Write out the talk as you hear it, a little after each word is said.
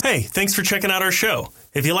Hey, thanks for checking out our show.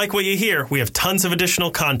 If you like what you hear, we have tons of additional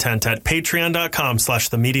content at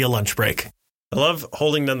patreon.com/themedialunchbreak. I love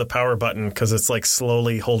holding down the power button because it's like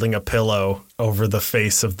slowly holding a pillow over the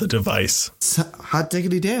face of the device. Hot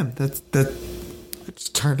diggity damn.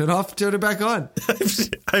 Just turn it off, turn it back on.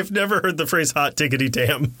 I've never heard the phrase hot diggity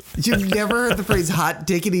damn. You've never heard the phrase hot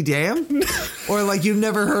diggity damn? Or like you've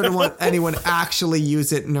never heard anyone actually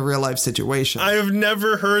use it in a real life situation? I have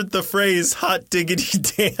never heard the phrase hot diggity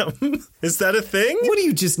damn. Is that a thing? What do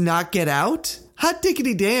you just not get out? Hot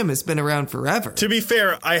diggity damn has been around forever. To be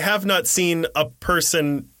fair, I have not seen a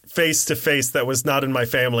person face to face that was not in my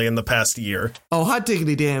family in the past year. Oh, hot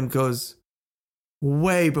diggity damn goes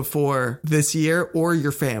way before this year or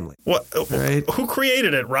your family. What? Right? Who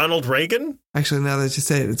created it? Ronald Reagan? Actually, now that you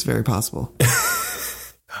say it, it's very possible.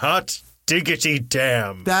 Hot diggity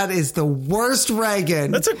damn. That is the worst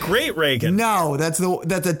Reagan. That's a great Reagan. No, that's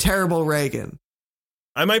a terrible Reagan.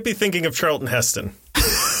 I might be thinking of Charlton Heston.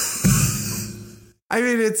 I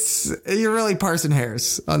mean, you're really parsing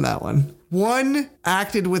hairs on that one. One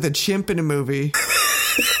acted with a chimp in a movie.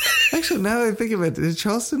 Actually, now that I think of it, did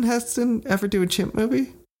Charlton Heston ever do a chimp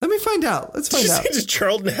movie? Let me find out. Let's find out. Did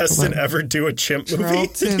Charlton Heston ever do a chimp movie?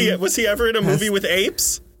 Was he ever in a movie with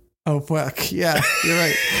apes? Oh, fuck. Yeah, you're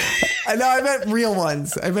right. I meant real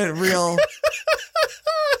ones. I meant real.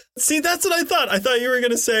 See, that's what I thought. I thought you were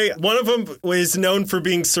going to say one of them was known for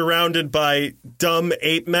being surrounded by dumb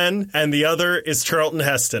ape men, and the other is Charlton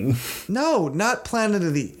Heston. No, not Planet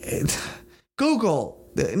of the Apes. Google.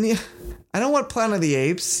 I don't want Planet of the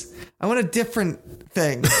Apes. I want a different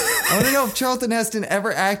thing. I want to know if Charlton Heston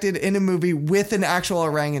ever acted in a movie with an actual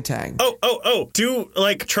orangutan. Oh. Do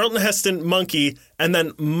like Charlton Heston monkey and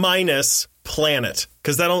then minus planet,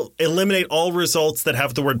 because that'll eliminate all results that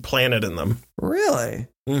have the word planet in them. Really?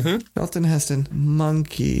 Mm-hmm. Charlton Heston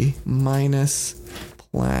monkey minus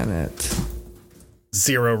planet.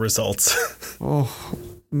 0 results. Oh,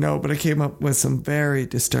 no, but I came up with some very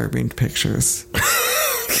disturbing pictures.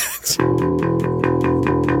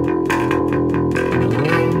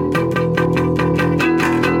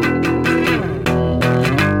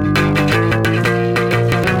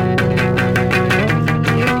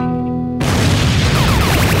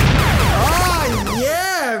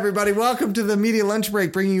 Welcome to the Media Lunch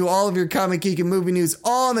Break, bringing you all of your comic, geek, and movie news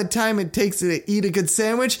all in the time it takes to eat a good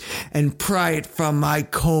sandwich and pry it from my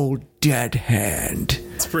cold, dead hand.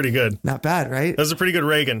 It's pretty good. Not bad, right? That was a pretty good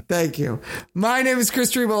Reagan. Thank you. My name is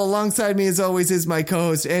Chris Treble. Alongside me, as always, is my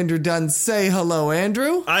co-host, Andrew Dunn. Say hello,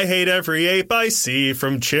 Andrew. I hate every ape I see,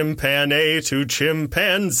 from chimpanzee to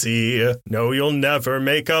chimpanzee. No, you'll never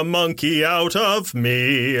make a monkey out of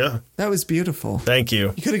me. That was beautiful. Thank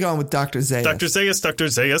you. You could have gone with Dr. Zayas. Dr.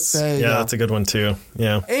 Zayas. Yeah, that's a good one, too.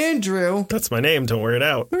 Yeah. Andrew. That's my name. Don't wear it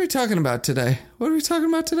out. What are we talking about today?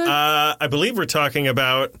 I believe we're talking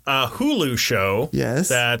about a Hulu show.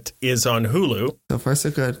 Yes. That is on Hulu. So far,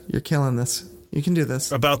 so good. You're killing this. You can do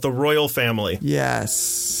this. About the royal family.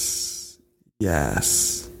 Yes.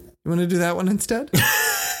 You want to do that one instead?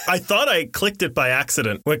 I thought I clicked it by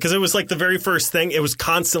accident because it was like the very first thing. It was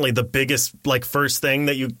constantly the biggest, like, first thing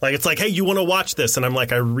that you like. It's like, hey, you want to watch this? And I'm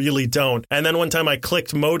like, I really don't. And then one time I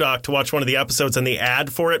clicked M.O.D.O.K to watch one of the episodes and the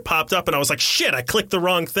ad for it popped up and I was like, shit, I clicked the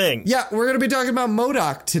wrong thing. Yeah, we're going to be talking about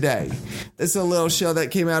M.O.D.O.K today. This is a little show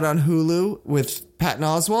that came out on Hulu with Patton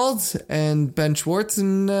Oswalt and Ben Schwartz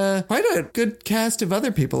and quite a good cast of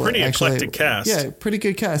other people. Pretty actually. Eclectic cast. Yeah, pretty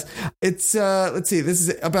good cast. It's, let's see, this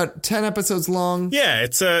is about 10 episodes long. Yeah,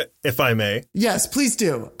 it's if I may. Yes, please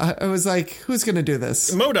do. I was like, who's going to do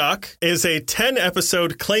this? M.O.D.O.K is a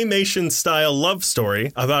 10-episode claymation-style love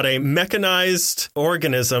story about a mechanized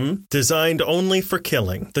organism designed only for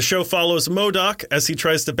killing. The show follows M.O.D.O.K as he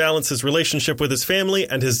tries to balance his relationship with his family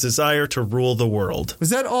and his desire to rule the world.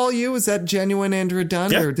 Was that all you? Was that genuine, Andrew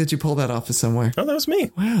Dunn? Yeah. Or did you pull that off of somewhere? Oh, that was me.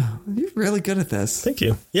 Wow, you're really good at this. Thank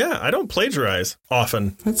you. Yeah, I don't plagiarize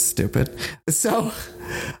often. That's stupid. So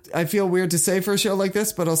I feel weird to say for a show like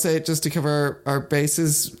this, but I'll say it just to cover our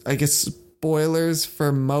bases. I guess spoilers for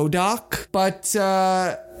M.O.D.O.K. But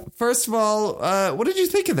first of all, what did you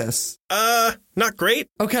think of this? Not great.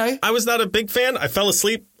 Okay. I was not a big fan. I fell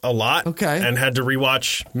asleep a lot. Okay. And had to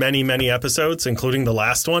rewatch many episodes, including the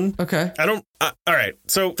last one. Okay. All right.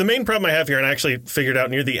 So the main problem I have here, and I actually figured out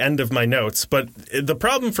near the end of my notes, but the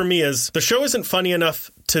problem for me is the show isn't funny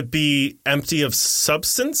enough to be empty of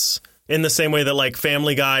substance. in the same way that like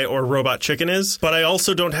Family Guy or Robot Chicken is, but I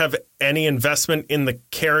also don't have any investment in the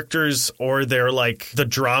characters or their like the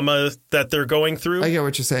drama that they're going through. I get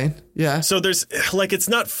what you're saying. Yeah. So there's like, it's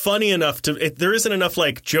not funny enough there isn't enough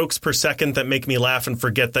like jokes per second that make me laugh and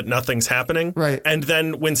forget that nothing's happening. Right. And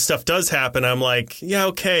then when stuff does happen, I'm like, yeah,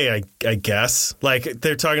 okay, I guess. Like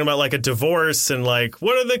they're talking about like a divorce and like,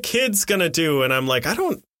 what are the kids going to do? And I'm like, I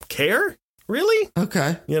don't care. Really?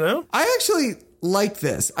 Okay. You know? I actually like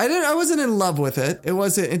this. I wasn't in love with it.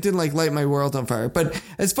 It didn't like light my world on fire. But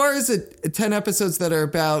as far as the 10 episodes that are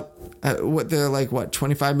about they're like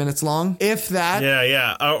 25 minutes long, if that.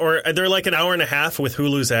 Yeah. Or they're like an hour and a half with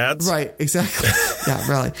Hulu's ads. Right, exactly. Yeah,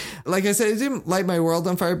 really. Like I said, it didn't light my world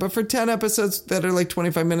on fire, but for 10 episodes that are like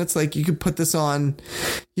 25 minutes, like you could put this on,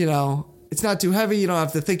 you know, it's not too heavy. You don't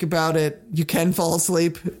have to think about it. You can fall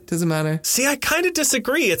asleep. Doesn't matter. See, I kind of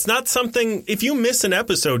disagree. It's not something, if you miss an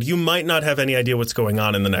episode, you might not have any idea what's going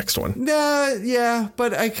on in the next one. Nah, yeah,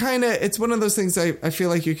 but it's one of those things I feel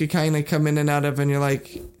like you could kind of come in and out of and you're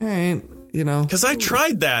like, all right, you know. Because I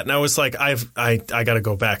tried that and I was like, I got to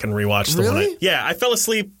go back and rewatch the really? one. I fell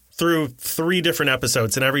asleep through 3 different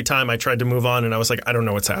episodes, and every time I tried to move on and I was like, I don't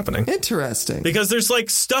know what's happening. Interesting. Because there's like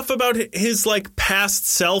stuff about his like past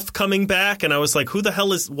self coming back, and I was like,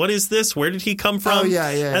 what is this? Where did he come from? Oh, yeah.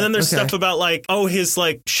 And then there's stuff about like, his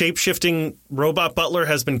like shape-shifting robot butler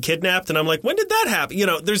has been kidnapped, and I'm like, when did that happen? You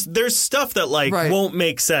know, there's stuff that like won't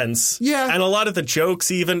make sense. Yeah. And a lot of the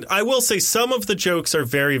jokes even, I will say some of the jokes are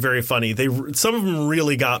very, very funny. Some of them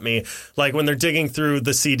really got me. Like when they're digging through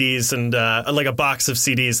the CDs and like a box of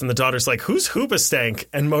CDs, and the daughter's like, who's Hoobastank?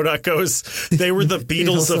 And M.O.D.O.K goes, they were the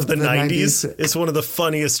Beatles of the 90s. It's one of the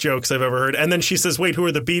funniest jokes I've ever heard. And then she says, wait, who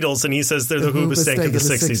are the Beatles? And he says, they're the Hoobastank of the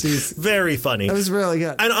 60s. Very funny. That was really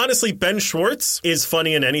good. And honestly, Ben Schwartz is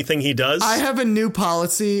funny in anything he does. I have a new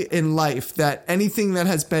policy in life that anything that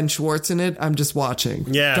has Ben Schwartz in it, I'm just watching.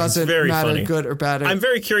 Yeah, doesn't very matter funny. Good or bad. I'm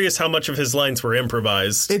very curious how much of his lines were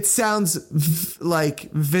improvised. It sounds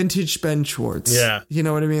like vintage Ben Schwartz. Yeah. You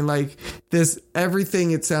know what I mean? Like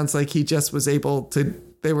everything, it sounds like he just was able to,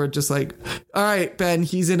 they were just like, all right, Ben,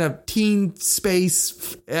 he's in a teen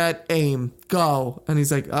space at AIM. Go. And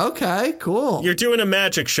he's like, okay, cool. You're doing a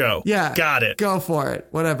magic show. Yeah. Got it. Go for it.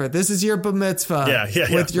 Whatever. This is your bar mitzvah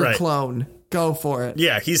with your clone. Go for it.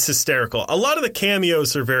 Yeah, he's hysterical. A lot of the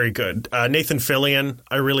cameos are very good. Nathan Fillion,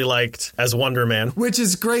 I really liked as Wonder Man. Which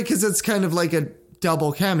is great because it's kind of like a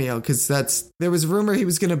double cameo, because there was a rumor he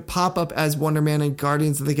was going to pop up as Wonder Man in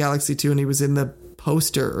Guardians of the Galaxy 2, and he was in the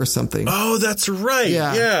poster or something. Oh, that's right.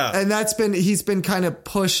 Yeah. And he's been kind of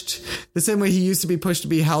pushed the same way he used to be pushed to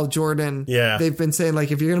be Hal Jordan. Yeah. They've been saying,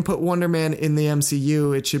 like, if you're going to put Wonder Man in the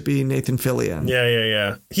MCU, it should be Nathan Fillion.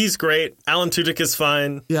 Yeah. He's great. Alan Tudyk is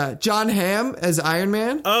fine. Yeah. John Hamm as Iron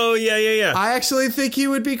Man. Oh, yeah. I actually think he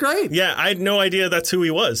would be great. Yeah, I had no idea that's who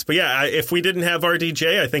he was. But yeah, if we didn't have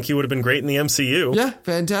RDJ, I think he would have been great in the MCU. Yeah,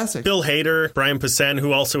 fantastic. Bill Hader, Brian Posehn,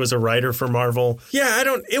 who also is a writer for Marvel. Yeah,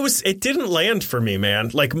 it didn't land for me, man.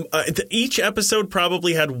 Like each episode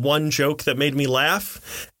probably had one joke that made me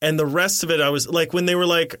laugh, and the rest of it I was like, when they were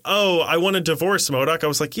like, oh, I want to divorce M.O.D.O.K, I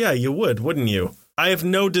was like, yeah, you would, wouldn't you? I have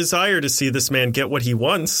no desire to see this man get what he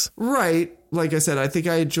wants. Right. Like I said, I think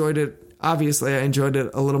I enjoyed it. Obviously, I enjoyed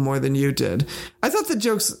it a little more than you did. I thought the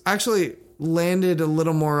jokes actually landed a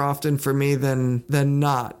little more often for me than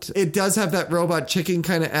not. It does have that Robot Chicken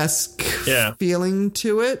kind of esque feeling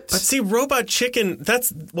to it. But see, Robot Chicken,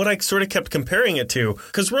 that's what I sort of kept comparing it to.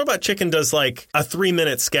 Because Robot Chicken does like a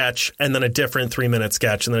 3-minute sketch and then a different 3-minute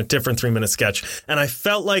sketch and then a different 3-minute sketch. And I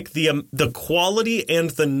felt like the quality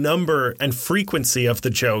and the number and frequency of the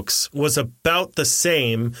jokes was about the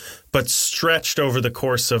same, but stretched over the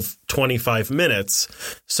course of 25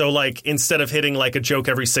 minutes. So like instead of hitting like a joke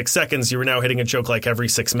every 6 seconds, you were now hitting a joke like every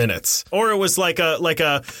 6 minutes. Or it was like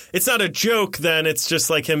it's not a joke, then it's just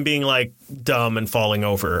like him being like dumb and falling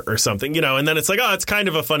over or something, you know, and then it's like, oh, it's kind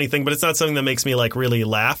of a funny thing, but it's not something that makes me like really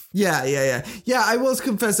laugh. Yeah, I will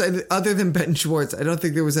confess, other than Ben Schwartz, I don't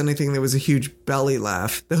think there was anything that was a huge belly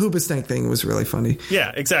laugh. The Hoobastank thing was really funny.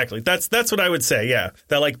 Yeah, exactly. That's what I would say, yeah.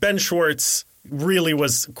 That like Ben Schwartz really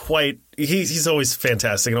was quite, he's always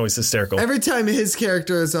fantastic and always hysterical. Every time his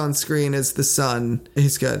character is on screen as the son,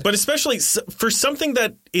 he's good. But especially for something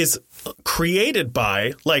that is created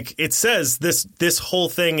by, like it says, this whole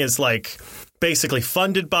thing is like basically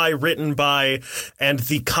funded by, written by, and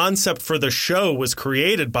the concept for the show was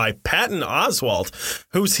created by Patton Oswalt,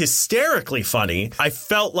 who's hysterically funny. I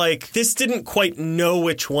felt like this didn't quite know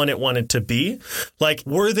which one it wanted to be. Like,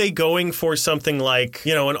 were they going for something like,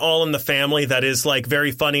 you know, an All in the Family that is like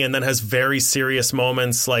very funny and then has very serious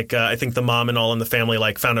moments? Like, I think the mom in All in the Family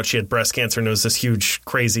like found out she had breast cancer and it was this huge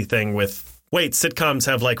crazy thing with, wait, sitcoms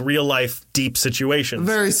have like real life deep situations.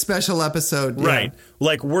 Very special episode. Yeah. Right.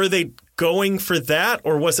 Like, were they going for that,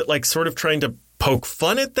 or was it like sort of trying to poke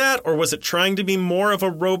fun at that, or was it trying to be more of a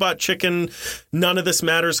robot chicken, none of this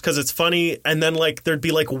matters because it's funny, and then like there'd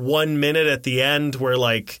be like 1 minute at the end where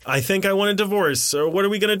like, I think I want a divorce, or what are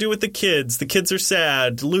we going to do with the kids are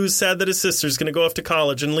sad, Lou's sad that his sister's going to go off to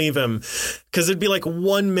college and leave him, because it'd be like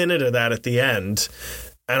 1 minute of that at the end.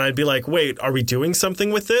 And I'd be like, wait, are we doing something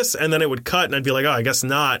with this? And then it would cut and I'd be like, oh, I guess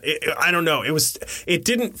not. I don't know. It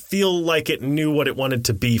didn't feel like it knew what it wanted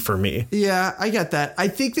to be for me. Yeah, I get that. I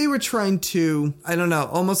think they were trying to, I don't know,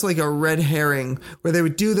 almost like a red herring where they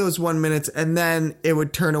would do those 1 minute and then it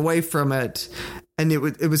would turn away from it. And it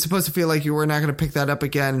was supposed to feel like you were not going to pick that up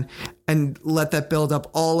again and let that build up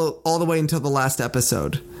all the way until the last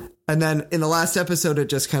episode. And then in the last episode, it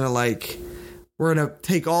just kind of like, we're going to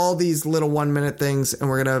take all these little 1 minute things and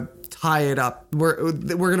we're going to tie it up. We're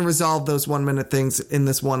going to resolve those 1 minute things in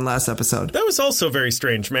this one last episode. That was also very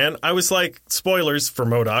strange, man. I was like, spoilers for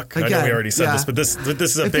M.O.D.O.K. Again, I know we already said this, but this is a big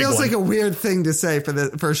one. It feels like a weird thing to say for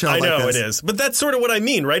a show like this. I know it is. But that's sort of what I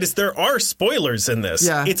mean, right? Is there are spoilers in this.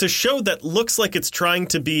 Yeah. It's a show that looks like it's trying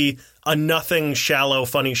to be a nothing, shallow,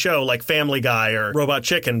 funny show like Family Guy or Robot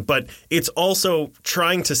Chicken, but it's also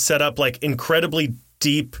trying to set up like incredibly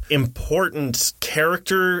deep, important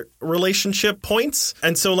character relationship points.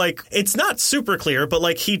 And so, like, it's not super clear, but,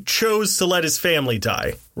 like, he chose to let his family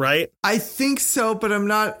die, right? I think so, but I'm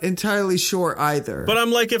not entirely sure either. But I'm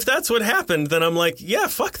like, if that's what happened, then I'm like, yeah,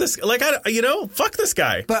 fuck this. Like, fuck this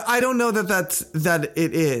guy. But I don't know that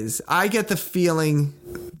it is. I get the feeling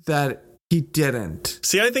that he didn't.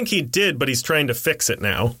 See, I think he did, but he's trying to fix it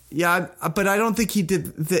now. Yeah, but I don't think he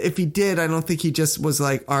did. If he did, I don't think he just was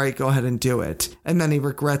like, all right, go ahead and do it. And then he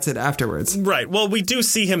regrets it afterwards. Right. Well, we do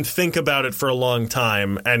see him think about it for a long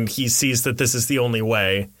time, and he sees that this is the only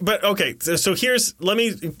way. But, okay, so let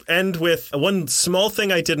me end with one small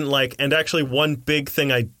thing I didn't like, and actually one big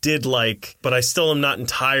thing I did like, but I still am not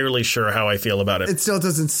entirely sure how I feel about it. It still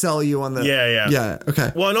doesn't sell you on the... Yeah,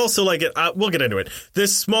 okay. Well, and also, like, we'll get into it.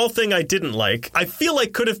 This small thing I didn't like, I feel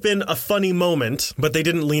like could have been a funny moment, but they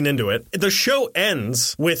didn't lean into it. The show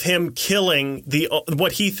ends with him killing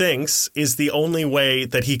what he thinks is the only way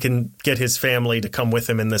that he can get his family to come with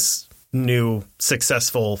him in this new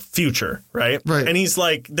successful future, right? Right. And he's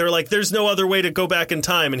like, they're like, there's no other way to go back in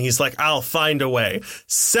time. And he's like, I'll find a way.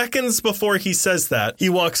 Seconds before he says that, he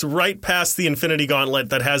walks right past the Infinity Gauntlet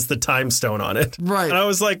that has the time stone on it. Right. And I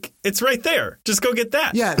was like, it's right there. Just go get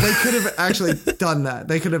that. Yeah, they could have actually done that.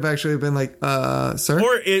 They could have actually been like, sir?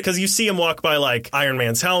 Or because you see him walk by like Iron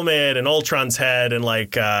Man's helmet and Ultron's head and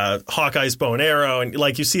like Hawkeye's bow and arrow. And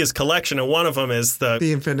like you see his collection and one of them is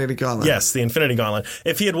the Infinity Gauntlet. Yes, the Infinity Gauntlet.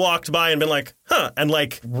 If he had walked by and been like, and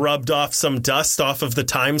like rubbed off some dust off of the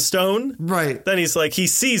time stone. Right. Then he's like, he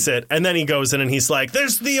sees it and then he goes in and he's like,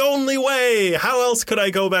 there's the only way. How else could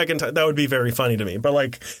I go back in time? That would be very funny to me. But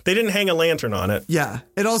like, they didn't hang a lantern on it. Yeah.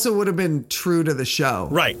 It also would have been true to the show.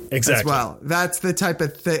 Right. Exactly. As well. That's the type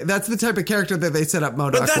of thing. That's the type of character that they set up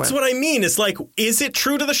M.O.D.O.K. But that's with. what I mean. It's like, is it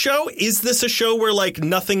true to the show? Is this a show where like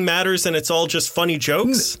nothing matters and it's all just funny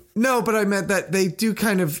jokes? No, but I meant that they do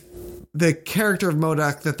kind of, the character of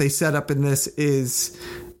M.O.D.O.K. that they set up in this is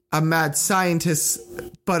a mad scientist,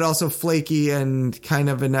 but also flaky and kind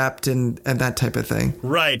of inept and that type of thing.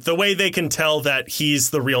 Right. The way they can tell that he's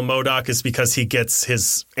the real M.O.D.O.K. is because he gets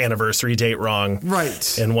his anniversary date wrong.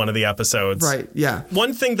 Right. In one of the episodes. Right. Yeah.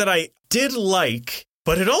 One thing that I did like,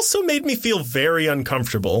 but it also made me feel very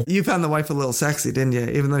uncomfortable. You found the wife a little sexy, didn't you?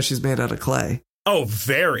 Even though she's made out of clay. Oh,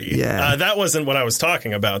 very. Yeah. That wasn't what I was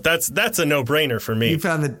talking about. That's a no-brainer for me. You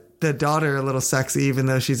found the daughter a little sexy, even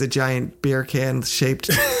though she's a giant beer can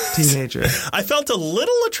shaped teenager. I felt a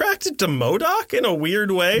little attracted to M.O.D.O.K. in a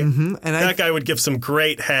weird way. Mm-hmm. And that guy would give some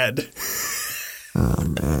great head.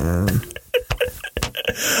 Oh, man.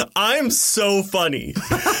 I'm so funny.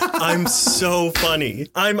 I'm so funny.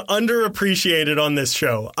 I'm underappreciated on this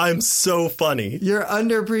show. I'm so funny. You're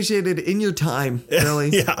underappreciated in your time, really.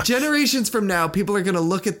 Yeah. Generations from now, people are going to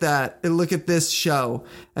look at that and look at this show.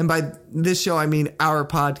 And by this show, I mean our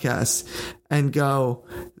podcast, and go,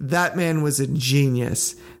 that man was a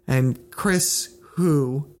genius. And Chris,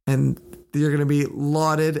 who, and You're going to be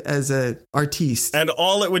lauded as a artiste. And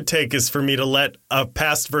all it would take is for me to let a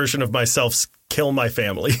past version of myself kill my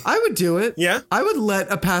family. I would do it. Yeah? I would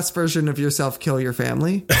let a past version of yourself kill your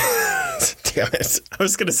family. Damn it. I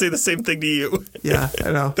was going to say the same thing to you. Yeah,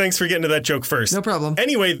 I know. Thanks for getting to that joke first. No problem.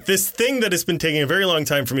 Anyway, this thing that has been taking a very long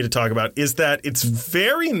time for me to talk about is that it's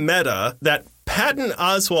very meta that Patton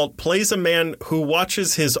Oswalt plays a man who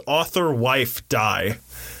watches his author wife die.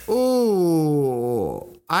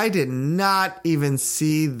 Ooh, I did not even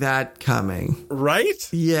see that coming. Right?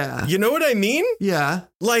 Yeah. You know what I mean? Yeah.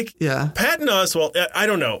 Like, yeah. Patton Oswalt, I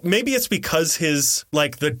don't know. Maybe it's because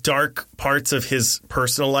the dark parts of his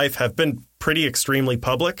personal life have been pretty extremely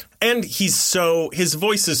public. And his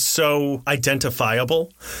voice is so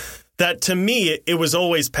identifiable that to me, it was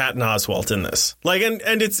always Patton Oswalt in this. Like, and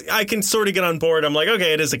I can sort of get on board. I'm like,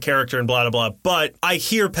 okay, it is a character and blah, blah, blah. But I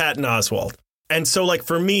hear Patton Oswalt. And so, like,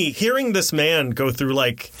 for me, hearing this man go through,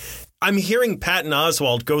 like, I'm hearing Patton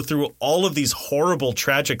Oswalt go through all of these horrible,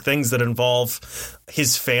 tragic things that involve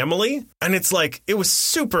his family. And it's like, it was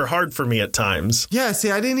super hard for me at times. Yeah, see,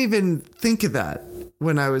 I didn't even think of that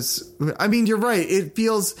when I mean, you're right. It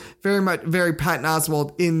feels very Patton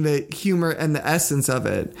Oswalt in the humor and the essence of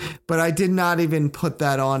it. But I did not even put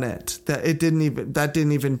that on it. That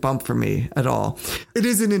didn't even bump for me at all. It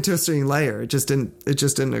is an interesting layer. It just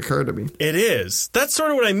didn't occur to me. It is. That's sort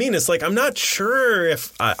of what I mean. It's like, I'm not sure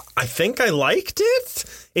if I think I liked it.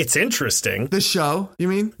 It's interesting. The show, you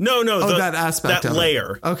mean? No. That aspect that of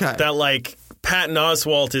layer. It. Okay. That, like, Patton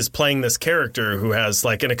Oswalt is playing this character who has,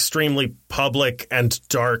 like, an extremely public and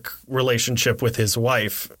dark relationship with his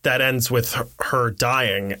wife that ends with her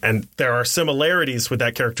dying. And there are similarities with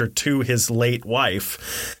that character to his late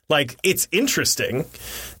wife. Like, it's interesting.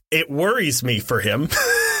 It worries me for him.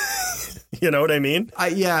 You know what I mean?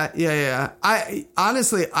 Yeah.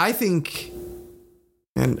 I think...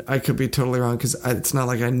 And I could be totally wrong because it's not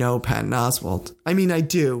like I know Patton Oswalt. I mean, I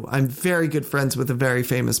do. I'm very good friends with a very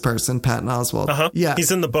famous person, Patton Oswalt. Uh-huh. Yeah.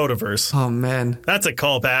 He's in the Boativerse. Oh, man. That's a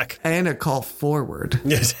callback. And a call forward.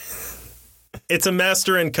 It's a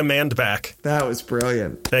master and command back. That was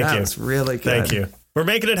brilliant. Thank you. That was really good. Thank you. We're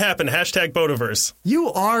making it happen. Hashtag Boativerse.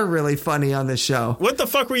 You are really funny on this show. What the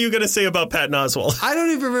fuck were you going to say about Patton Oswalt? I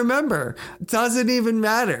don't even remember. Doesn't even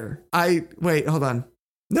matter. Wait, hold on.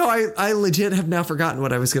 No, I legit have now forgotten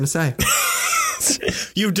what I was going to say.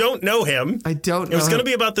 You don't know him. I don't know. It was going to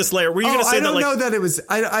be about this layer. Were you going to say I don't know that it was.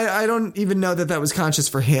 I don't even know that was conscious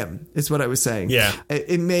for him, is what I was saying. Yeah.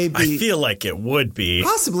 It may be. I feel like it would be.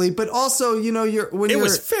 Possibly, but also, it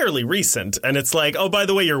was fairly recent. And it's like, oh, by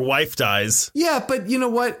the way, your wife dies. Yeah, but you know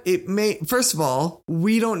what? It may. First of all,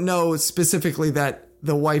 we don't know specifically that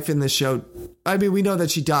the wife in the show. I mean, we know that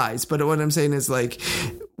she dies, but what I'm saying is, like,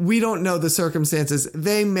 we don't know the circumstances.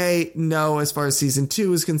 They may know, as far as season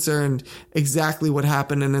 2 is concerned, exactly what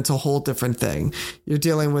happened, and it's a whole different thing. You're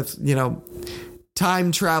dealing with,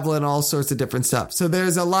 time travel and all sorts of different stuff. So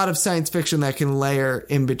there's a lot of science fiction that can layer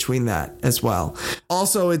in between that as well.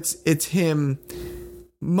 Also, it's him.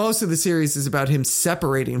 Most of the series is about him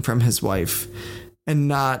separating from his wife and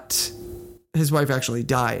not his wife actually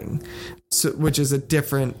dying. So, which is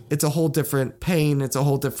it's a whole different pain. It's a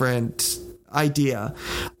whole different idea.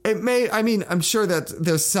 I'm sure that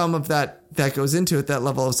there's some of that goes into it, that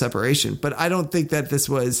level of separation, but I don't think this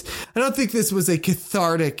was a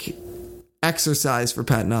cathartic exercise for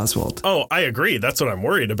Patton Oswalt. Oh, I agree. That's what I'm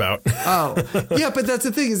worried about. Oh, yeah, but that's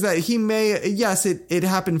the thing is that it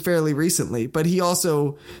happened fairly recently, but he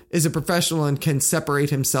also is a professional and can separate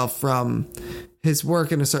himself from his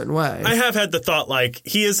work in a certain way. I have had the thought, like,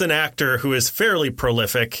 he is an actor who is fairly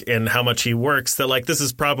prolific in how much he works, that, like, this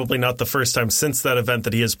is probably not the first time since that event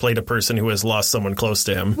that he has played a person who has lost someone close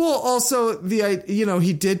to him. Well, also,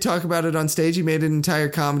 he did talk about it on stage. He made an entire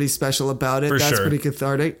comedy special about it. That's pretty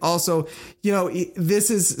cathartic. Also, this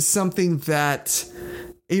is something that,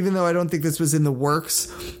 even though I don't think this was in the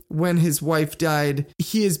works, when his wife died,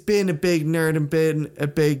 he has been a big nerd and been a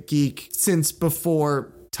big geek since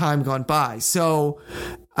before time gone by. So,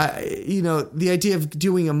 the idea of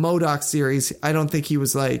doing a M.O.D.O.K series, I don't think he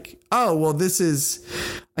was like, oh, well,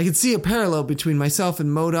 I can see a parallel between myself and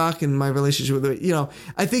M.O.D.O.K and my relationship with it.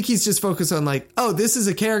 I think he's just focused on, like, oh, this is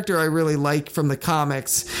a character I really like from the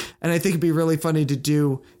comics. And I think it'd be really funny to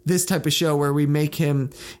do this type of show where we make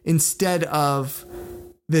him, instead of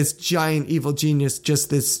this giant evil genius, just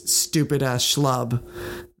this stupid ass schlub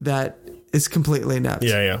that is completely inept.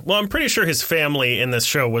 Yeah. Well, I'm pretty sure his family in this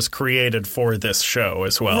show was created for this show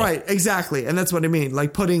as well. Right, exactly. And that's what I mean.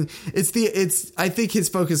 Like I think his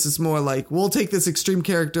focus is more like, we'll take this extreme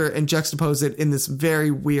character and juxtapose it in this very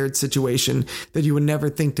weird situation that you would never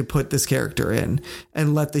think to put this character in,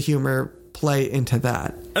 and let the humor play into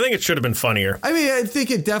that. I think it should have been funnier. I mean, I think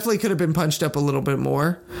it definitely could have been punched up a little bit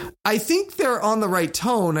more. I think they're on the right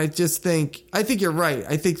tone. I think you're right.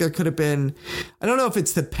 I think there could have been, I don't know if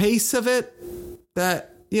it's the pace of it that,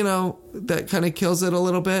 that kind of kills it a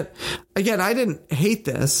little bit. Again, I didn't hate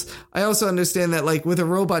this. I also understand that, like, with a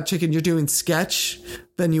robot chicken, you're doing sketch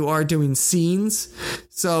than you are doing scenes.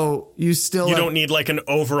 So you don't need like an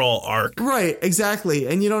overall arc. Right, exactly.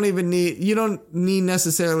 And you don't need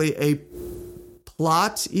necessarily a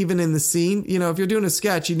plot even in the scene. If you're doing a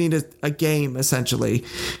sketch, you need a game essentially.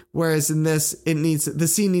 Whereas in this, the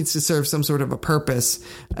scene needs to serve some sort of a purpose,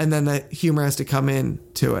 and then the humor has to come in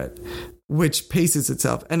to it, which paces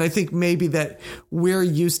itself. And I think maybe that we're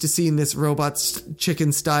used to seeing this robot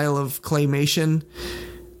chicken style of claymation,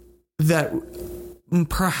 that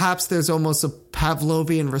perhaps there's almost a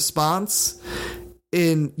Pavlovian response.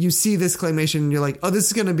 You see this claymation and you're like, oh, this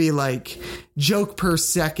is going to be like joke per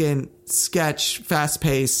second sketch, fast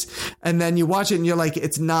pace. And then you watch it and you're like,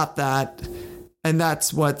 it's not that. And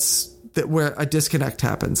that's where a disconnect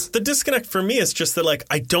happens. The disconnect for me is just that, like,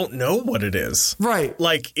 I don't know what it is. Right.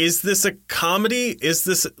 Like, is this a comedy? Is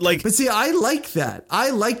this like... But see, I like that.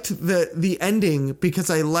 I liked the ending because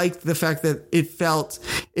I liked the fact that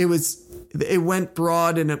it went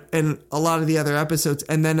broad in a lot of the other episodes.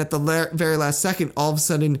 And then at the very last second, all of a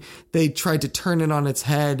sudden they tried to turn it on its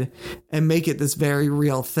head and make it this very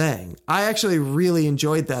real thing. I actually really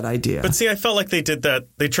enjoyed that idea. But see, I felt like they did that.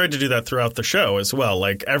 They tried to do that throughout the show as well.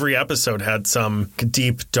 Like every episode had some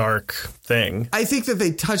deep, dark thing. I think that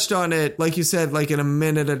they touched on it, like you said, like in a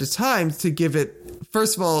minute at a time to give it,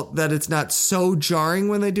 first of all, that it's not so jarring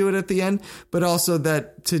when they do it at the end, but also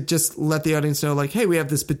that to just let the audience know, like, hey, we have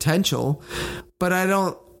this potential. But I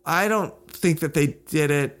don't think that they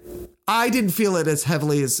did it. I didn't feel it as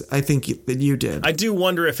heavily as I think that you did. I do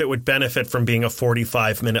wonder if it would benefit from being a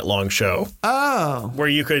 45-minute long show. Oh. Where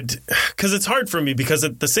you could, because it's hard for me because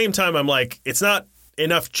at the same time I'm like, it's not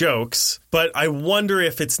enough jokes, but I wonder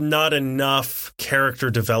if it's not enough character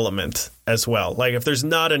development as well. Like if there's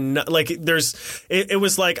not enough, like it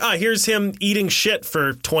was like, here's him eating shit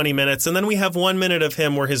for 20 minutes. And then we have 1 minute of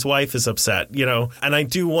him where his wife is upset, and I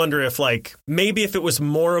do wonder if like, maybe if it was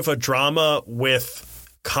more of a drama with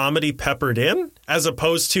comedy peppered in as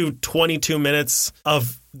opposed to 22 minutes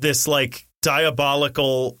of this like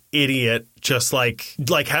diabolical idiot just like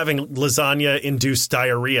having lasagna induced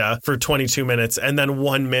diarrhea for 22 minutes and then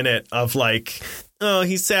 1 minute of like, oh,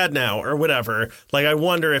 he's sad now or whatever. Like, I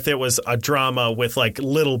wonder if it was a drama with like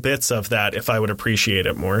little bits of that, if I would appreciate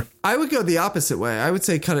it more. I would go the opposite way. I would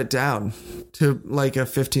say cut it down to like a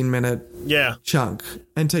 15-minute chunk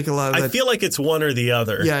and take a lot of that. I feel like it's one or the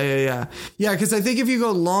other. Yeah, because I think if you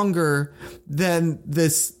go longer, then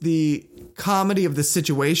the comedy of the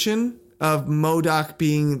situation of M.O.D.O.K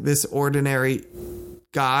being this ordinary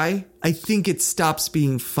guy, I think it stops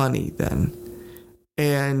being funny then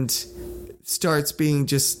and starts being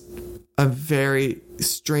just a very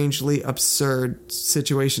strangely absurd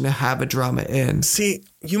situation to have a drama in. See,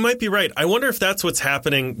 you might be right. I wonder if that's what's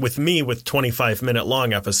happening with me with 25-minute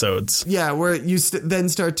long episodes. Yeah, where you then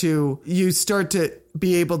start to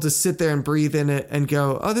be able to sit there and breathe in it and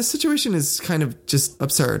go, oh, this situation is kind of just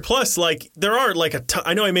absurd. Plus, like, there are like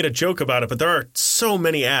I know I made a joke about it, but there are so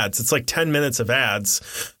many ads. It's like 10 minutes of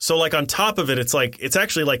ads. So like on top of it, it's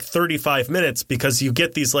actually like 35 minutes because you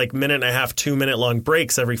get these like 1.5, 2 minute long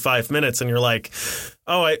breaks every 5 minutes. And you're like,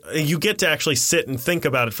 you get to actually sit and think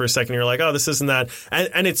about it for a second. You're like, oh, this isn't that.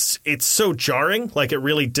 And it's so jarring. Like it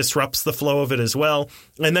really disrupts the flow of it as well.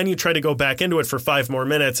 And then you try to go back into it for 5 more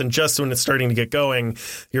minutes. And just when it's starting to get going,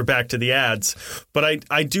 you're back to the ads. But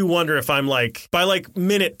I do wonder if I'm like, by like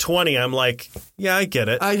minute 20, I'm like, yeah, I get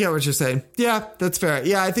it. I get what you're saying. Yeah, that's fair.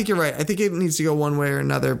 Yeah, I think you're right. I think it needs to go one way or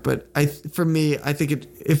another. But for me, I think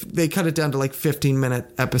if they cut it down to like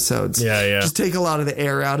 15-minute episodes, just take a lot of the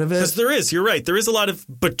air out of it. Because you're right. There is a lot of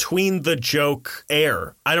between the joke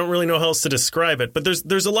air. I don't really know how else to describe it, but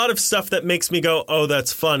there's a lot of stuff that makes me go, oh,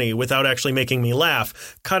 that's funny, without actually making me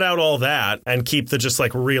laugh. Cut out all that and keep the just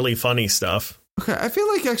like really funny stuff. Okay, I feel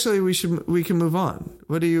like actually we can move on.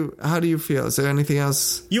 How do you feel? Is there anything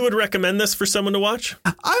else? You would recommend this for someone to watch?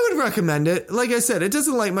 I would recommend it. Like I said, it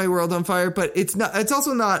doesn't light my world on fire, but it's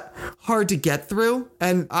also not hard to get through.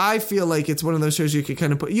 And I feel like it's one of those shows you can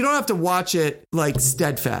kind of you don't have to watch it like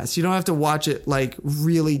steadfast. You don't have to watch it like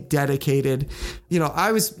really dedicated.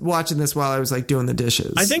 I was watching this while I was like doing the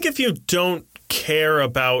dishes. I think if you don't care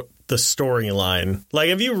about the storyline. Like,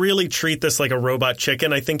 if you really treat this like a Robot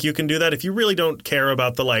Chicken, I think you can do that. If you really don't care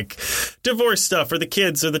about the, like, divorce stuff or the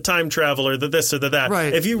kids or the time travel or the this or the that.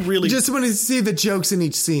 Right. If you really... just want to see the jokes in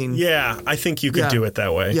each scene. Yeah, I think you could do it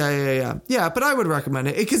that way. Yeah, but I would recommend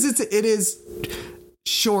it because it is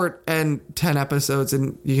short and 10 episodes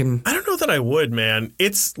and you can... I don't know that I would, man.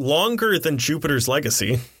 It's longer than Jupiter's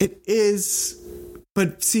Legacy. It is...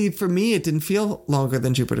 But see, for me, it didn't feel longer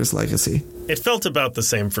than Jupiter's Legacy. It felt about the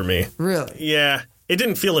same for me. Really? Yeah. It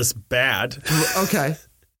didn't feel as bad. Okay.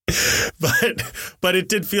 But it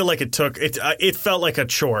did feel like it felt like a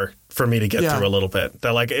chore for me to get through a little bit.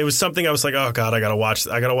 That, like, it was something I was like, oh God, I gotta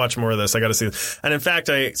watch more of this. I gotta see this. And in fact,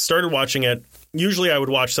 I started watching it. Usually I would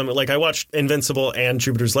watch something like I watched Invincible and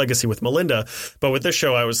Jupiter's Legacy with Melinda. But with this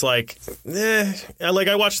show, I was like, like,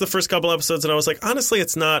 I watched the first couple episodes and I was like, honestly,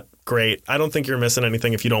 it's not great. I don't think you're missing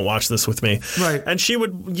anything if you don't watch this with me. Right. And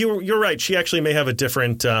you're right. She actually may have a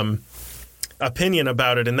different opinion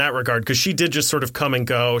about it in that regard, because she did just sort of come and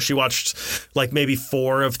go. She watched like maybe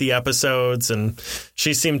 4 of the episodes and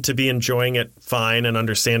she seemed to be enjoying it fine and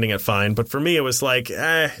understanding it fine. But for me, it was like,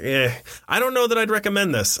 I don't know that I'd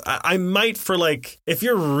recommend this. I might, for like, if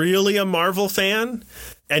you're really a Marvel fan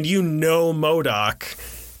and you know M.O.D.O.K.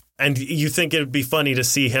 and you think it would be funny to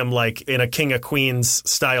see him like in a King of Queens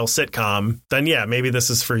style sitcom, then yeah, maybe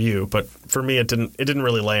this is for you. But for me, it didn't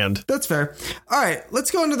really land. That's fair. All right,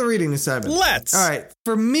 let's go into the reading assignment. Let's. All right.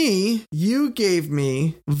 For me, you gave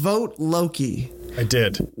me Vote Loki. I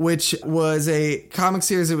did. Which was a comic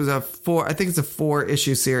series. It was I think it's a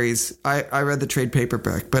 4-issue series. I read the trade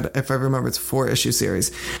paperback, but if I remember, it's a 4-issue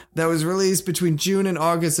series that was released between June and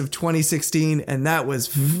August of 2016. And that was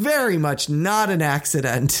very much not an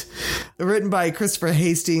accident. Written by Christopher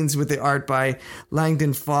Hastings with the art by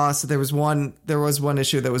Langdon Foss. There was one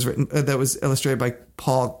issue that was written, that was illustrated by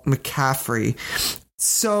Paul McCaffrey.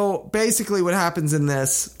 So basically what happens in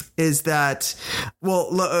this is that,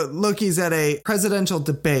 Loki's at a presidential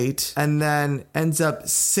debate and then ends up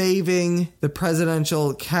saving the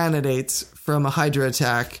presidential candidates from a Hydra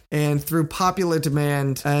attack. And through popular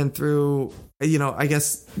demand and through, I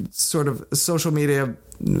guess, sort of social media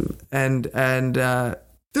and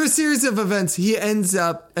through a series of events, he ends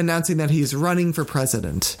up announcing that he's running for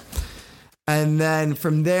president. And then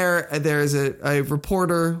from there's a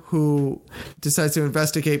reporter who decides to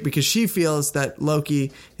investigate because she feels that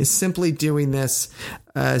Loki is simply doing this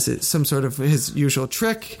as some sort of his usual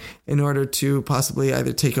trick in order to possibly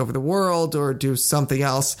either take over the world or do something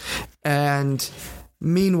else. And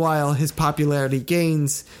meanwhile, his popularity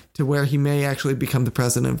gains to where he may actually become the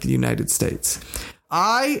president of the United States.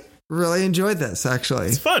 I really enjoyed this, actually.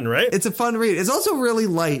 It's fun, right? It's a fun read. It's also really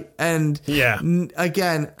light. And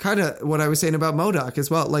again, kind of what I was saying about M.O.D.O.K. as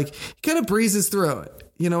well. Like, he kind of breezes through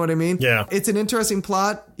it. You know what I mean? Yeah. It's an interesting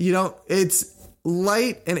plot. It's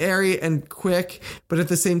light and airy and quick, but at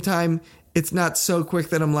the same time, it's not so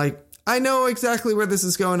quick that I'm like, I know exactly where this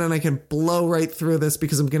is going and I can blow right through this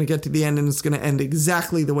because I'm going to get to the end and it's going to end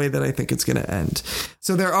exactly the way that I think it's going to end.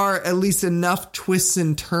 So there are at least enough twists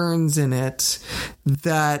and turns in it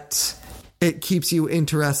that it keeps you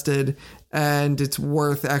interested and it's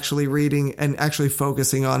worth actually reading and actually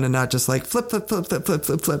focusing on and not just like flip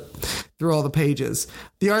through all the pages.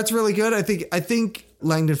 The art's really good. I think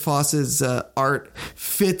Langdon Foss's art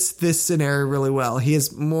fits this scenario really well. He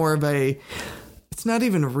is more of it's not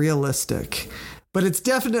even realistic, but it's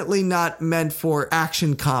definitely not meant for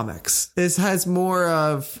action comics. This has more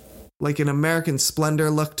of like an American Splendor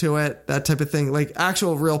look to it, that type of thing, like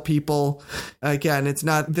actual real people. Again,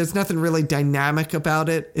 there's nothing really dynamic about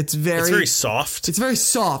it. It's very soft. It's very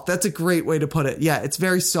soft. That's a great way to put it. Yeah, it's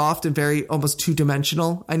very soft and very almost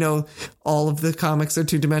 2-dimensional. I know all of the comics are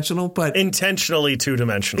 2-dimensional, but intentionally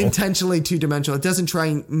 2-dimensional. It doesn't try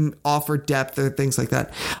and offer depth or things like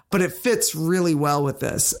that, but it fits really well with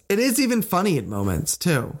this. It is even funny at moments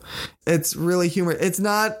too. It's really humor.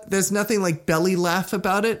 There's nothing like belly laugh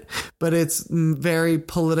about it, but it's very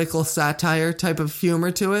political satire type of humor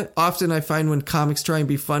to it. Often I find when comics try and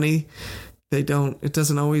be funny, it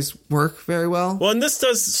doesn't always work very well. Well, and this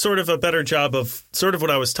does sort of a better job of sort of what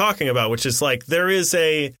I was talking about, which is like there is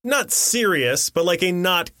a not serious, but like a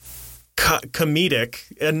not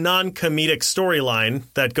comedic, a non-comedic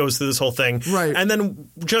storyline that goes through this whole thing. Right. And then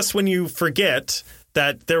just when you forget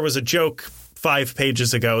that there was a joke 5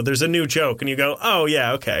 pages ago, there's a new joke and you go, oh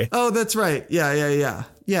yeah, okay. Oh, that's right. Yeah.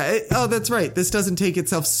 Oh, that's right. This doesn't take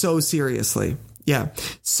itself so seriously. Yeah.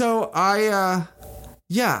 So I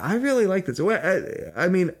really like this. I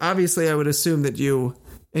mean, obviously I would assume that you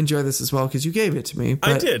enjoy this as well because you gave it to me.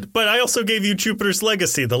 I did, but I also gave you Jupiter's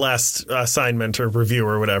Legacy, the last assignment or review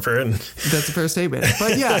or whatever. And that's a fair statement.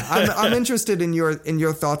 But yeah, I'm interested in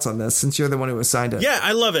your thoughts on this since you're the one who assigned it. Yeah,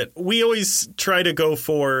 I love it. We always try to go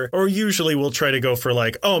for, or usually we'll try to go for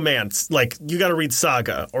like, oh man, like you got to read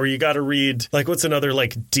Saga, or you got to read like what's another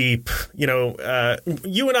like deep, you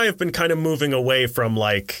and I have been kind of moving away from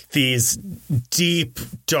like these deep,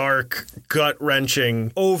 dark,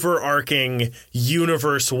 gut-wrenching, overarching,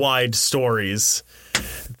 universe-wide stories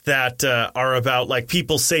that are about like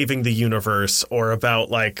people saving the universe, or about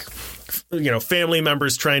like, family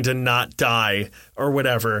members trying to not die or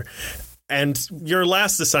whatever. And your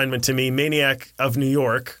last assignment to me, Maniac of New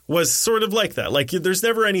York, was sort of like that. Like, there's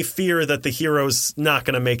never any fear that the hero's not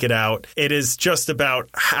going to make it out. It is just about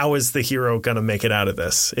how is the hero going to make it out of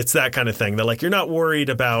this. It's that kind of thing. That, like, you're not worried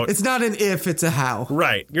about... It's not an if, it's a how.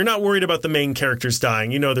 Right. You're not worried about the main characters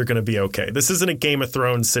dying. You know they're going to be okay. This isn't a Game of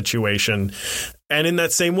Thrones situation. And in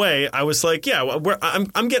that same way, I was like, yeah,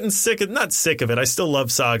 I'm getting not sick of it. I still love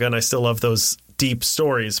Saga, and I still love those deep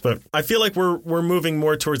stories, but I feel like we're moving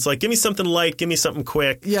more towards like, give me something light, give me something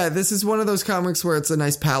quick. Yeah, this is one of those comics where it's a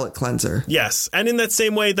nice palate cleanser. Yes, and in that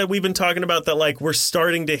same way that we've been talking about, that like we're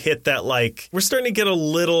starting to hit that, like we're starting to get a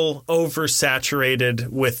little oversaturated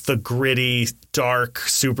with the gritty, dark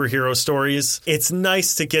superhero stories. It's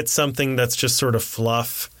nice to get something that's just sort of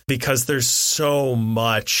fluff, because there's so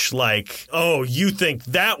much like, oh, you think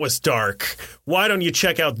that was dark? Why don't you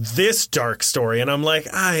check out this dark story? And I'm like,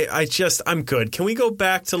 I'm good. Can we go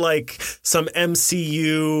back to like some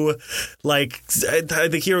MCU, like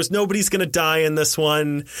the heroes? Nobody's going to die in this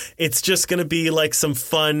one. It's just going to be like some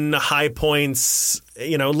fun high points,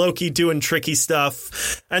 Loki doing tricky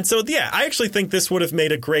stuff. And so, yeah, I actually think this would have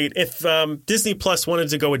made a great, if Disney Plus wanted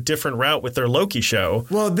to go a different route with their Loki show.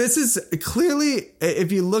 Well, this is clearly,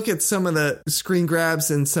 if you look at some of the screen grabs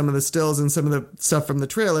and some of the stills and some of the stuff from the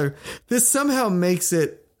trailer, this somehow makes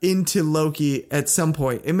it into Loki at some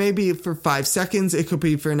point. It may be for 5 seconds. It could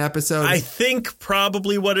be for an episode. I think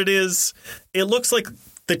probably what it is, it looks like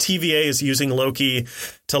the TVA is using Loki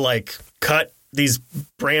to like cut these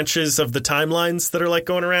branches of the timelines that are like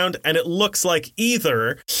going around. And it looks like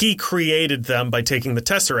either he created them by taking the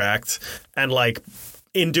Tesseract, and like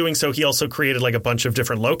in doing so, he also created like a bunch of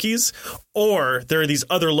different Lokis, or there are these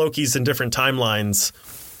other Lokis in different timelines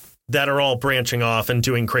that are all branching off and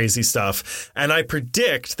doing crazy stuff. And I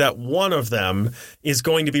predict that one of them is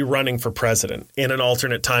going to be running for president in an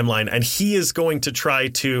alternate timeline. And he is going to try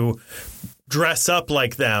to dress up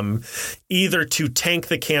like them, either to tank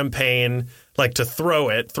the campaign, like to throw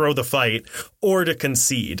the fight, or to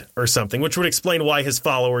concede or something, which would explain why his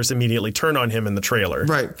followers immediately turn on him in the trailer.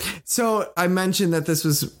 Right. So I mentioned that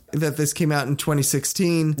this came out in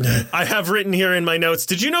 2016. I have written here in my notes,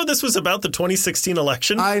 did you know this was about the 2016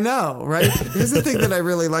 election? I know, right? Here's the thing that I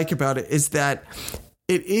really like about it is that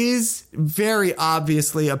it is very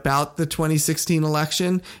obviously about the 2016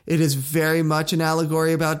 election. It is very much an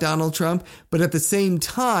allegory about Donald Trump. But at the same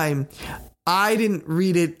time, I didn't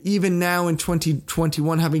read it even now in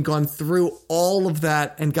 2021, having gone through all of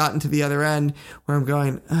that and gotten to the other end where I'm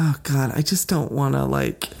going, oh, God, I just don't want to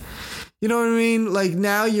like, you know what I mean? Like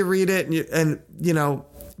now you read it and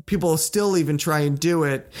people still even try and do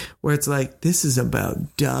it where it's like, this is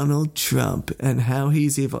about Donald Trump and how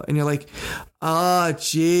he's evil. And you're like, oh,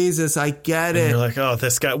 Jesus, I get it. And you're like, oh,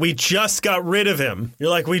 this guy, we just got rid of him.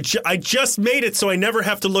 You're like, I just made it so I never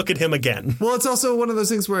have to look at him again. Well, it's also one of those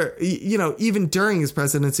things where, even during his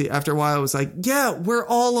presidency, after a while, it was like, yeah, we're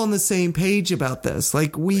all on the same page about this.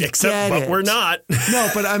 Like, but we're not. No,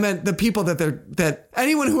 but I meant the people that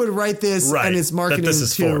anyone who would write this and is marketing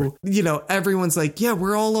to, everyone's like, yeah,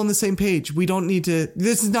 we're all on the same page. We don't need to,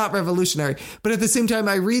 this is not revolutionary. But at the same time,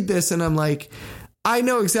 I read this and I'm like, I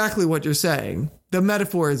know exactly what you're saying. The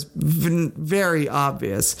metaphor is very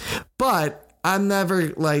obvious, but I'm never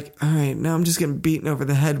like, all right, now I'm just getting beaten over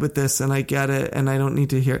the head with this and I get it and I don't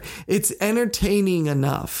need to hear it. It's entertaining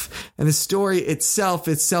enough. And the story itself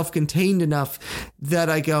is self-contained enough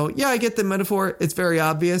that I go, yeah, I get the metaphor. It's very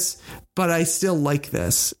obvious, but I still like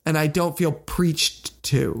this and I don't feel preached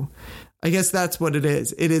to. I guess that's what it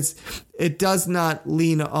is. It does not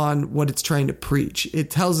lean on what it's trying to preach.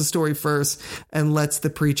 It tells a story first and lets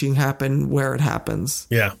the preaching happen where it happens.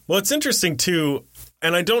 Yeah. Well, it's interesting too.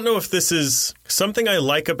 And I don't know if this is something I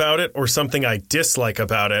like about it or something I dislike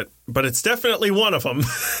about it, but it's definitely one of them.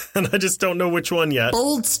 And I just don't know which one yet.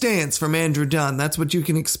 Bold stance from Andrew Dunn. That's what you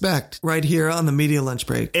can expect right here on the Media Lunch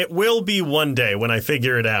Break. It will be one day when I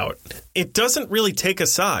figure it out. It doesn't really take a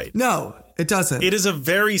side. No, it doesn't. It is a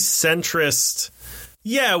very centrist.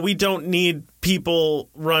 Yeah, we don't need people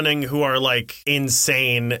running who are like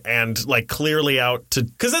insane and like clearly out to,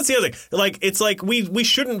 because that's the other thing. Like, it's like we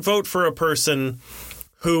shouldn't vote for a person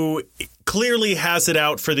who clearly has it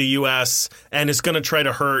out for the U.S. and is going to try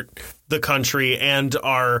to hurt the country and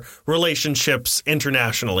our relationships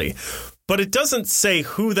internationally. But it doesn't say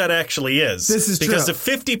who that actually is. This is because true.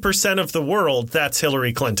 Because if 50% of the world, that's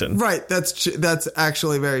Hillary Clinton. Right. That's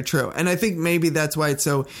actually very true. And I think maybe that's why it's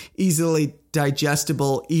so easily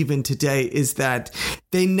digestible even today, is that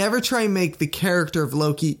they never try and make the character of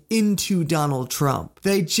Loki into Donald Trump.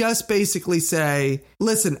 They just basically say,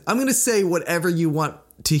 listen, I'm going to say whatever you want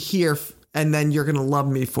to hear, and then you're going to love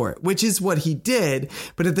me for it, which is what he did.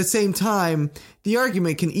 But at the same time, the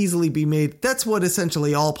argument can easily be made. That's what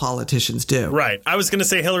essentially all politicians do. Right. I was going to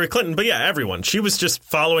say Hillary Clinton, but yeah, everyone. She was just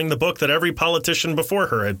following the book that every politician before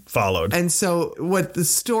her had followed. And so what the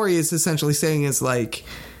story is essentially saying is like,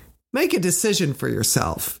 make a decision for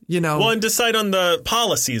yourself, you know. Well, and decide on the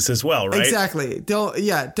policies as well, right? Exactly.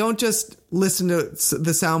 Don't just listen to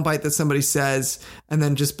the soundbite that somebody says and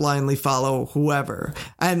then just blindly follow whoever.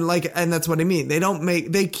 And that's what I mean.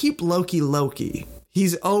 They keep Loki.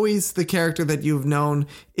 He's always the character that you've known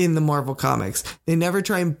in the Marvel comics. They never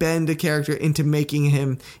try and bend a character into making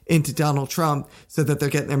him into Donald Trump so that they're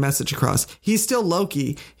getting their message across. He's still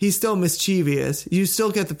Loki. He's still mischievous. You still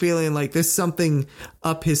get the feeling like there's something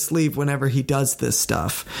up his sleeve whenever he does this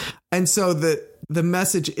stuff. And so the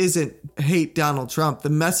message isn't hate Donald Trump. The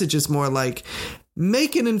message is more like,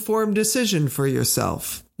 make an informed decision for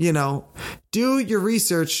yourself. You know, do your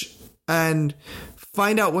research and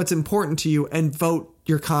find out what's important to you and vote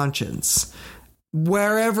your conscience,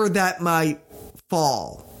 wherever that might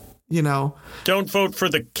fall, you know. Don't vote for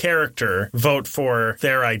the character, vote for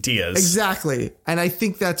their ideas. Exactly. And I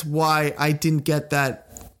think that's why I didn't get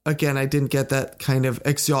that. Again, I didn't get that kind of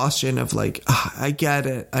exhaustion of like, I get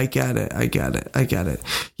it.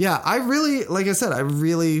 Yeah, I really, like I said, I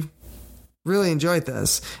really enjoyed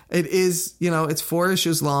this. It is, you know, it's 4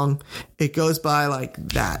 issues long. It goes by like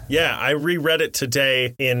that. Yeah, I reread it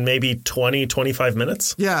today in maybe 20, 25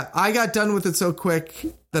 minutes. Yeah, I got done with it so quick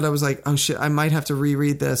that I was like, oh shit, I might have to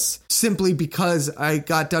reread this, simply because I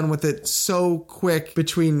got done with it so quick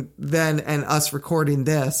between then and us recording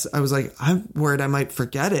this. I was like, I'm worried I might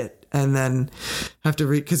forget it and then have to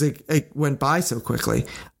read, because it went by so quickly.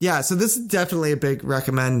 Yeah, so this is definitely a big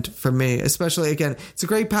recommend for me, especially, again, it's a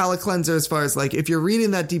great palate cleanser as far as like, if you're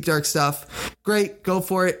reading that deep dark stuff, great, go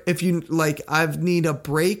for it. If you like, I need a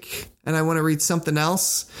break and I want to read something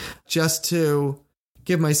else just to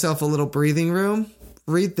give myself a little breathing room,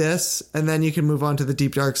 read this, and then you can move on to the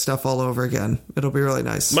deep dark stuff all over again. It'll be really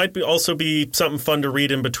nice. Might also be something fun to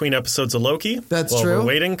read in between episodes of Loki. That's true. We're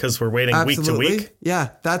waiting, because we're waiting Absolutely. week to week. Yeah,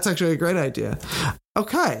 that's actually a great idea.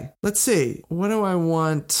 Okay, let's see. What do I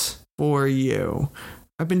want for you?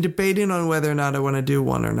 I've been debating on whether or not I want to do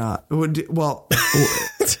one or not. Well,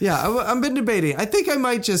 yeah, I've been debating. I think I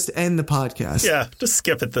might just end the podcast. Yeah, just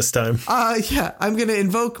skip it this time. Yeah, I'm going to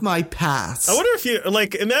invoke my pass. I wonder if you,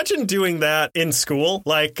 like, imagine doing that in school.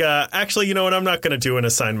 Like, actually, you know what? I'm not going to do an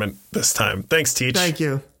assignment this time. Thanks, Teach. Thank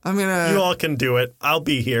you. I'm gonna. You all can do it. I'll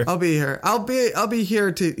be here. I'll be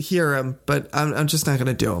here to hear him, but I'm just not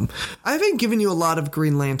gonna do him. I haven't given you a lot of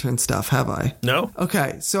Green Lantern stuff, have I? No.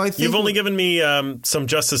 Okay, so I think you've only given me some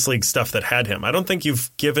Justice League stuff that had him. I don't think you've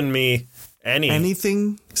given me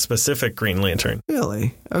anything specific Green Lantern.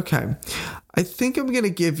 Really? Okay. I think I'm gonna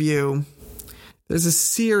give you. There's a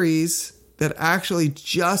series that actually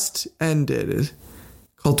just ended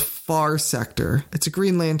called Far Sector. It's a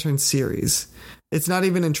Green Lantern series. It's not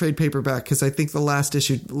even in trade paperback because I think the last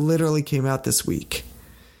issue literally came out this week.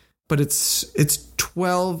 But it's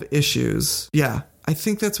 12 issues. Yeah, I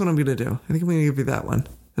think that's what I'm going to do. I think I'm going to give you that one.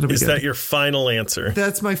 Is that your final answer?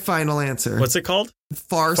 That's my final answer. What's it called?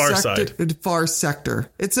 Far Sector. Far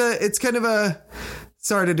Sector. It's kind of a...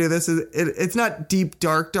 Sorry to do this. It's not deep,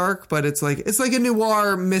 dark, but it's like a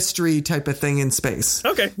noir mystery type of thing in space.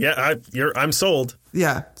 Okay. Yeah, I'm sold.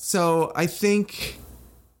 Yeah. So I think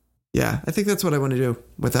that's what I want to do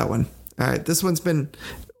with that one. All right. This one's been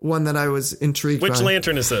one that I was intrigued by. Which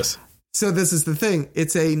lantern is this? So this is the thing.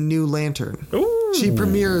 It's a new lantern. Ooh. She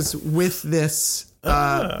premieres with this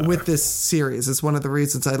series. It's one of the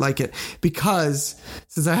reasons I like it, because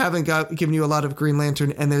since I haven't given you a lot of Green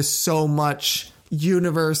Lantern and there's so much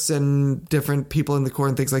universe and different people in the Corps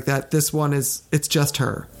and things like that, this one it's just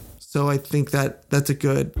her. So I think that's a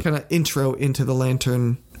good kind of intro into the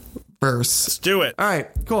Lantern verse. Let's do it. All right,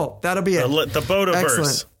 cool. That'll be it. The Boda-verse.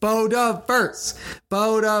 Excellent. Boda-verse.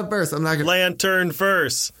 Boda-verse. I'm not going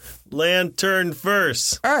to... Lantern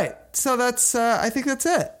verse. All right. So that's, I think that's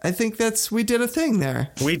it. I think we did a thing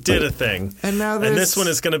there. We did a thing. And now And this one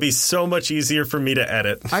is going to be so much easier for me to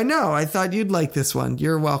edit. I know. I thought you'd like this one.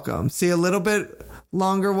 You're welcome. See, a little bit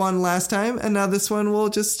longer one last time. And now this one will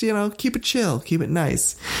just, keep it chill. Keep it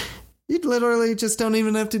nice. You literally just don't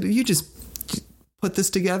even have to, you just put this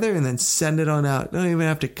together and then send it on out. Don't even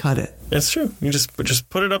have to cut it. It's true. You just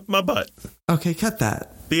put it up my butt. Okay, cut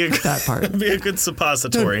that. Cut that part. Be a good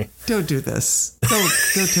suppository. Don't do this.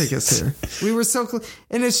 Don't take us here. We were so close.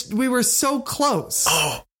 And we were so close.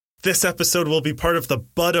 Oh, this episode will be part of the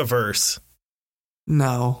Buttaverse.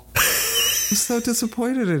 No. I'm so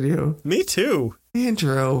disappointed in you. Me too.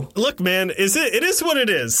 Andrew. Look, man, it is what it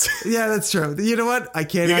is. Yeah, that's true. You know what? I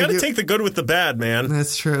can't argue. You got to take the good with the bad, man.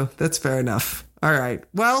 That's true. That's fair enough. All right.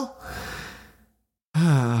 Well,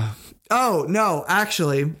 oh, no,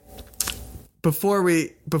 actually, before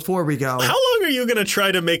we go. How long are you going to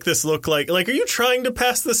try to make this look like? Like, are you trying to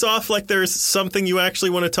pass this off like there's something you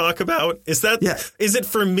actually want to talk about? Is it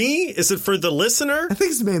for me? Is it for the listener? I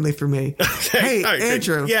think it's mainly for me. Okay. Hey, right,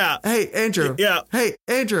 Andrew. Yeah. Hey, Andrew. Yeah. Hey,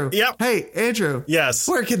 Andrew. Yep. Hey, Andrew. Yes.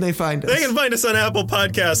 Where can they find us? They can find us on Apple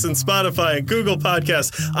Podcasts and Spotify and Google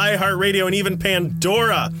Podcasts, iHeartRadio, and even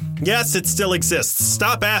Pandora. Yes, it still exists.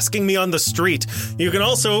 Stop asking me on the street. You can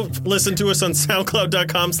also listen to us on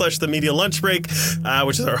SoundCloud.com/The Media Lunch Break,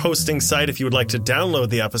 which is our hosting site if you would like to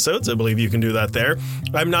download the episodes. I believe you can do that there.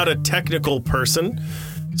 I'm not a technical person,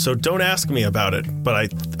 so don't ask me about it.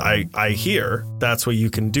 But I hear that's what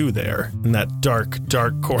you can do there in that dark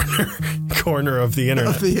corner of the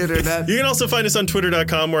internet. You can also find us on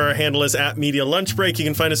Twitter.com, where our handle is @Media Lunch Break. You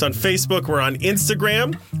can find us on Facebook. We're on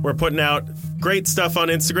Instagram. We're putting out great stuff on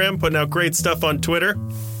Instagram, putting out great stuff on Twitter.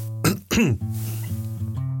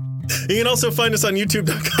 You can also find us on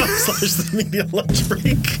YouTube.com/The Media Lunch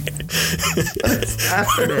Break.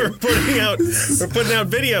 We're putting out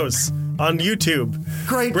videos on YouTube.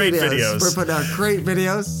 Great videos. We're putting out great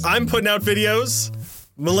videos. I'm putting out videos.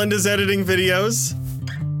 Melinda's editing videos.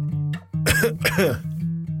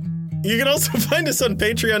 You can also find us on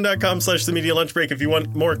Patreon.com/The Media Lunch Break. If you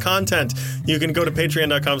want more content, you can go to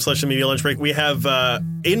Patreon.com/The Media Lunch Break. We have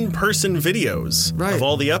in-person videos of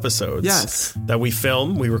all the episodes that we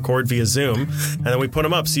film. We record via Zoom, and then we put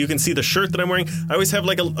them up. So you can see the shirt that I'm wearing. I always have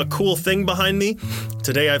like a cool thing behind me.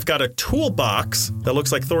 Today I've got a toolbox that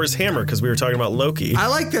looks like Thor's hammer because we were talking about Loki. I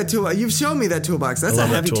like that toolbox. You've shown me that toolbox. That's a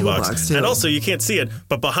heavy toolbox too. And also, you can't see it,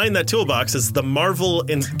 but behind that toolbox is the Marvel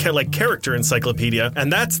character encyclopedia,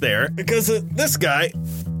 and that's there because this guy,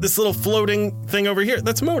 this little floating thing over here,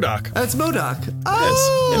 that's M.O.D.O.K. That's M.O.D.O.K.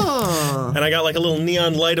 Oh! And I got like a little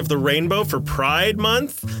neon light of the rainbow for Pride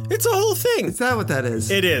Month. It's a whole thing. Is that what that is?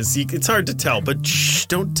 It is. It's hard to tell, but shh,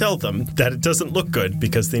 don't tell them that it doesn't look good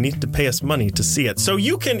because they need to pay us money to see it. So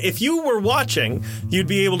you can, if you were watching, you'd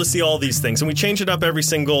be able to see all these things. And we change it up every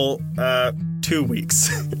single 2 weeks,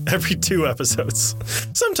 every 2 episodes,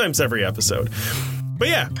 sometimes every episode. But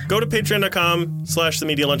yeah, go to patreon.com/The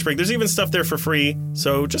Media Lunch Break. There's even stuff there for free,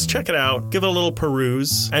 so just check it out. Give it a little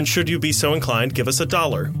peruse. And should you be so inclined, give us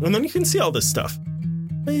 $1. And then you can see all this stuff.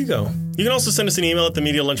 There you go. You can also send us an email at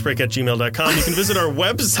themedialunchbreak@gmail.com. You can visit our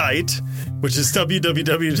website, which is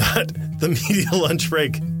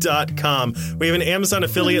www.themedialunchbreak.com. We have an Amazon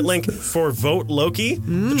affiliate link for Vote Loki,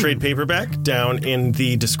 the trade paperback, down in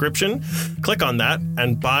the description. Click on that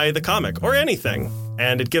and buy the comic or anything.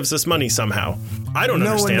 And it gives us money somehow. I don't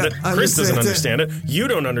understand it. Chris doesn't understand it. You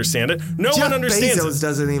don't understand it. No one understands it. Bezos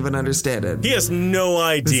doesn't even understand it. He has no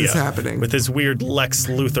idea. This is happening. With his weird Lex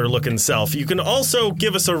Luthor-looking self. You can also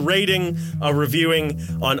give us a rating, a reviewing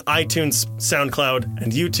on iTunes, SoundCloud,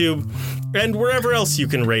 and YouTube, and wherever else you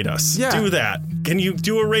can rate us. Yeah. Do that. Can you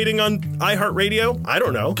do a rating on iHeartRadio? I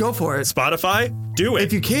don't know. Go for it. Spotify? Do it.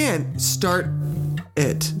 If you can, start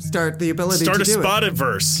it. Start the ability to do it. Start a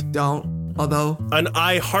Spotify. Don't. Although an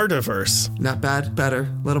iHeartiverse. Not bad, better, a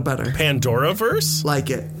little better. Pandoraverse? Like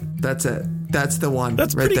it. That's it. That's the one.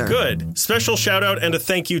 That's right pretty there. Good. Special shout out and a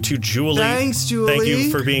thank you to Julie. Thanks, Julie. Thank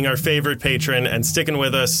you for being our favorite patron and sticking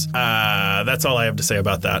with us. That's all I have to say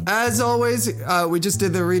about that. As always, we just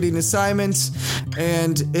did the reading assignments.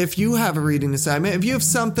 And if you have a reading assignment, if you have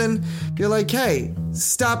something, you're like, hey,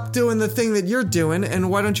 stop doing the thing that you're doing and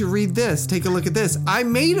why don't you read this? Take a look at this. I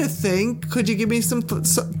made a thing. Could you give me some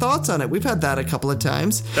thoughts on it? We've had that a couple of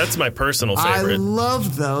times. That's my personal favorite. I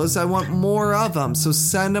love those. I want more of them. So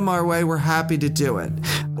send them our way. We're happy to do it.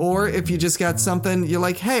 Or if you just got something, you're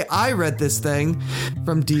like, hey, I read this thing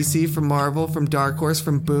from DC, from Marvel, from Dark Horse,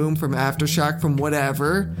 from Boom, from Aftershock, from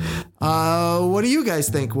whatever. What do you guys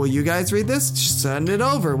think? Will you guys read this? Send it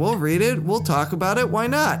over. We'll read it. We'll talk about it. Why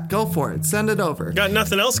not? Go for it. Send it over. Got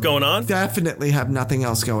nothing else going on. Definitely have nothing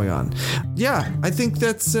else going on. Yeah, I think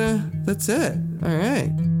that's it. All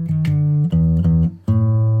right.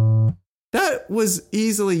 That was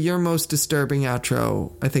easily your most disturbing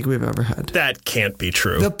outro I think we've ever had. That can't be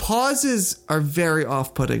true. The pauses are very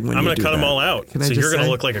off-putting when I'm you going to cut them all out. So you're going to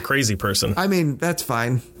look like a crazy person. I mean, that's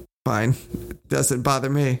fine. Fine. Doesn't bother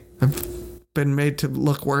me. I've been made to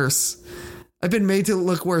look worse. I've been made to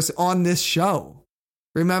look worse on this show.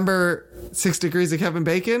 Remember 6 Degrees of Kevin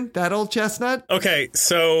Bacon? That old chestnut? Okay,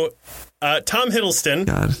 so Tom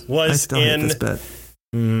Hiddleston was in... Hate this bit.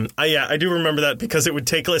 Yeah, I do remember that because it would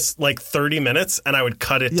take us like 30 minutes and I would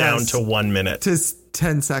cut it down to 1 minute. To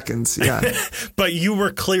 10 seconds, yeah. But you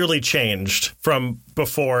were clearly changed from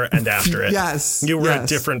before and after it. Yes. You were a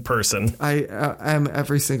different person. I am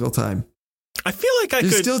every single time. I feel like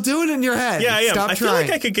You're still doing it in your head. Yeah, I am. Stop I feel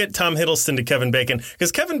like I could get Tom Hiddleston to Kevin Bacon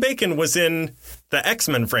because Kevin Bacon was in the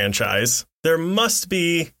X-Men franchise. There must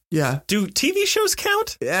be... Yeah. Do TV shows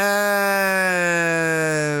count? I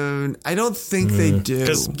don't think they do.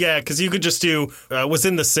 Because you could just do, was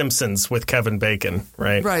in The Simpsons with Kevin Bacon,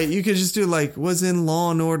 right? Right. You could just do was in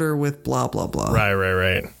Law and Order with blah, blah, blah.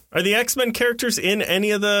 Right. Are the X-Men characters in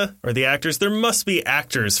any of the actors? There must be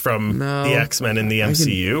actors from the X-Men in the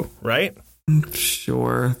MCU, right? I'm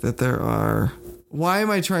sure that there are. Why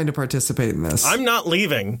am I trying to participate in this? I'm not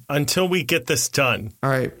leaving until we get this done. All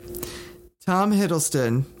right. Tom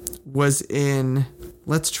Hiddleston was in,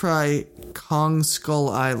 let's try Kong Skull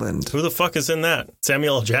Island. Who the fuck is in that?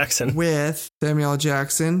 Samuel L. Jackson. With Samuel L.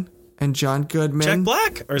 Jackson and John Goodman. Jack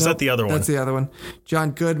Black? Or is that the other one? That's the other one.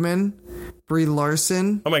 John Goodman, Brie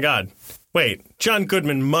Larson. Oh my God. Wait, John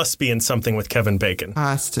Goodman must be in something with Kevin Bacon.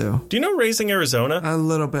 Has to. Do you know Raising Arizona? A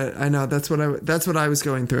little bit. I know. That's what I was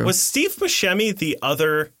going through. Was Steve Buscemi the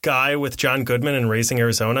other guy with John Goodman in Raising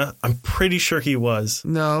Arizona? I'm pretty sure he was.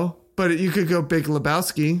 No, but you could go Big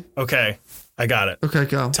Lebowski. Okay, I got it. Okay,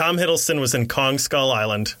 go. Tom Hiddleston was in Kong Skull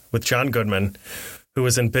Island with John Goodman, who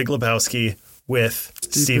was in Big Lebowski with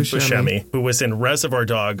Steve Buscemi, who was in Reservoir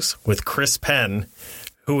Dogs with Chris Penn,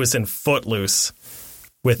 who was in Footloose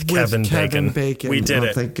with Kevin Bacon. We did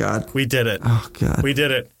it. Thank God. We did it. Oh, God. We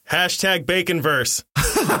did it. Hashtag Baconverse.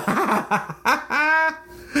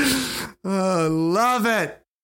 Oh, love it.